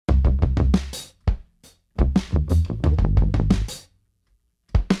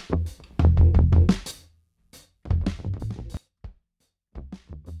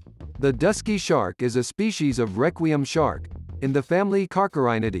The dusky shark is a species of requiem shark, in the family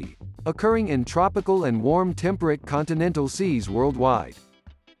Carcharhinidae, occurring in tropical and warm-temperate continental seas worldwide.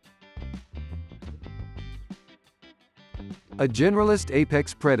 A generalist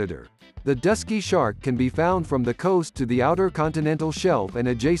apex predator, the dusky shark can be found from the coast to the outer continental shelf and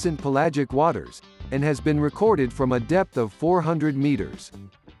adjacent pelagic waters, and has been recorded from a depth of 400 meters.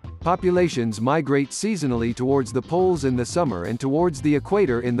 Populations migrate seasonally towards the poles in the summer and towards the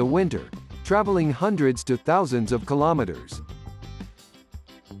equator in the winter, traveling hundreds to thousands of kilometers.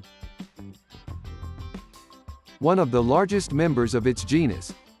 One of the largest members of its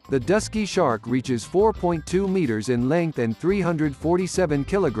genus, the dusky shark reaches 4.2 meters in length and 347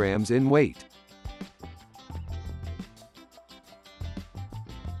 kilograms in weight.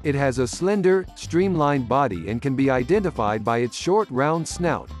 It has a slender, streamlined body and can be identified by its short round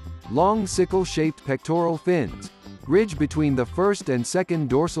snout, long sickle-shaped pectoral fins, ridge between the first and second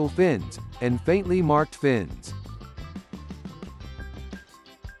dorsal fins, and faintly marked fins.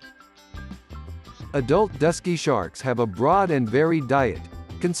 Adult dusky sharks have a broad and varied diet,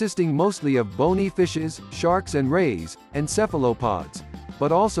 consisting mostly of bony fishes, sharks and rays, and cephalopods,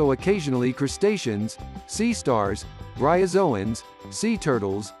 but also occasionally crustaceans, sea stars, bryozoans, sea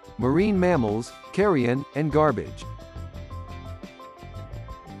turtles, marine mammals, carrion, and garbage.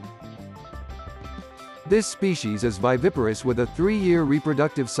 This species is viviparous with a 3-year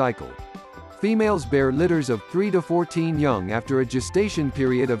reproductive cycle. Females bear litters of 3 to 14 young after a gestation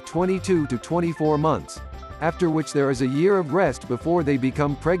period of 22 to 24 months, after which there is a year of rest before they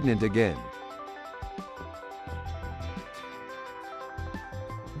become pregnant again.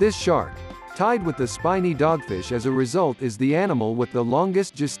 This shark, tied with the spiny dogfish as a result, is the animal with the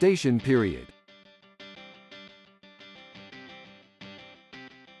longest gestation period.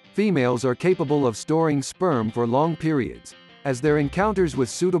 Females are capable of storing sperm for long periods, as their encounters with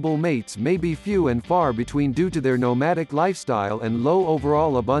suitable mates may be few and far between due to their nomadic lifestyle and low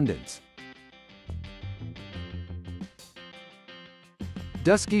overall abundance.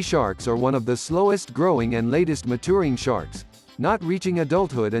 Dusky sharks are one of the slowest growing and latest maturing sharks, not reaching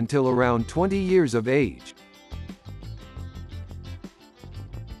adulthood until around 20 years of age.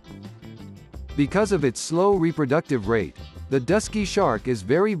 Because of its slow reproductive rate, the dusky shark is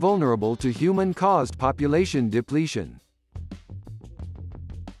very vulnerable to human-caused population depletion.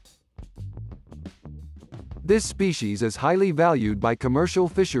 This species is highly valued by commercial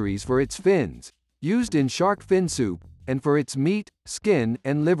fisheries for its fins, used in shark fin soup, and for its meat, skin,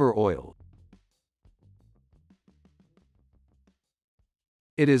 and liver oil.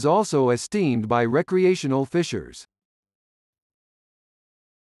 It is also esteemed by recreational fishers.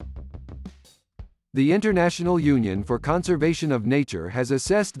 The International Union for Conservation of Nature has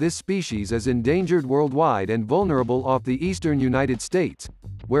assessed this species as endangered worldwide and vulnerable off the eastern United States,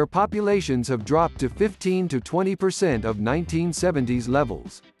 where populations have dropped to 15 to 20% of 1970s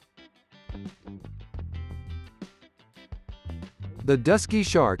levels. The dusky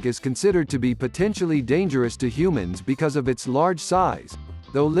shark is considered to be potentially dangerous to humans because of its large size,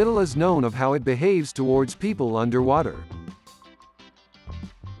 though little is known of how it behaves towards people underwater.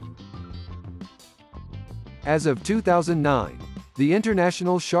 As of 2009, the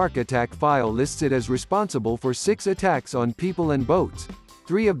International Shark Attack File lists it as responsible for 6 attacks on people and boats,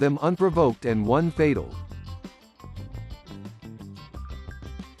 3 of them unprovoked and 1 fatal.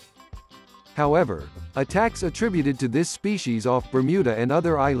 However, attacks attributed to this species off Bermuda and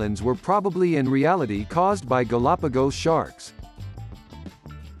other islands were probably in reality caused by Galapagos sharks.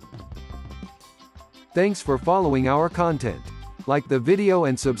 Thanks for following our content. Like the video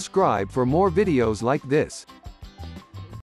and subscribe for more videos like this.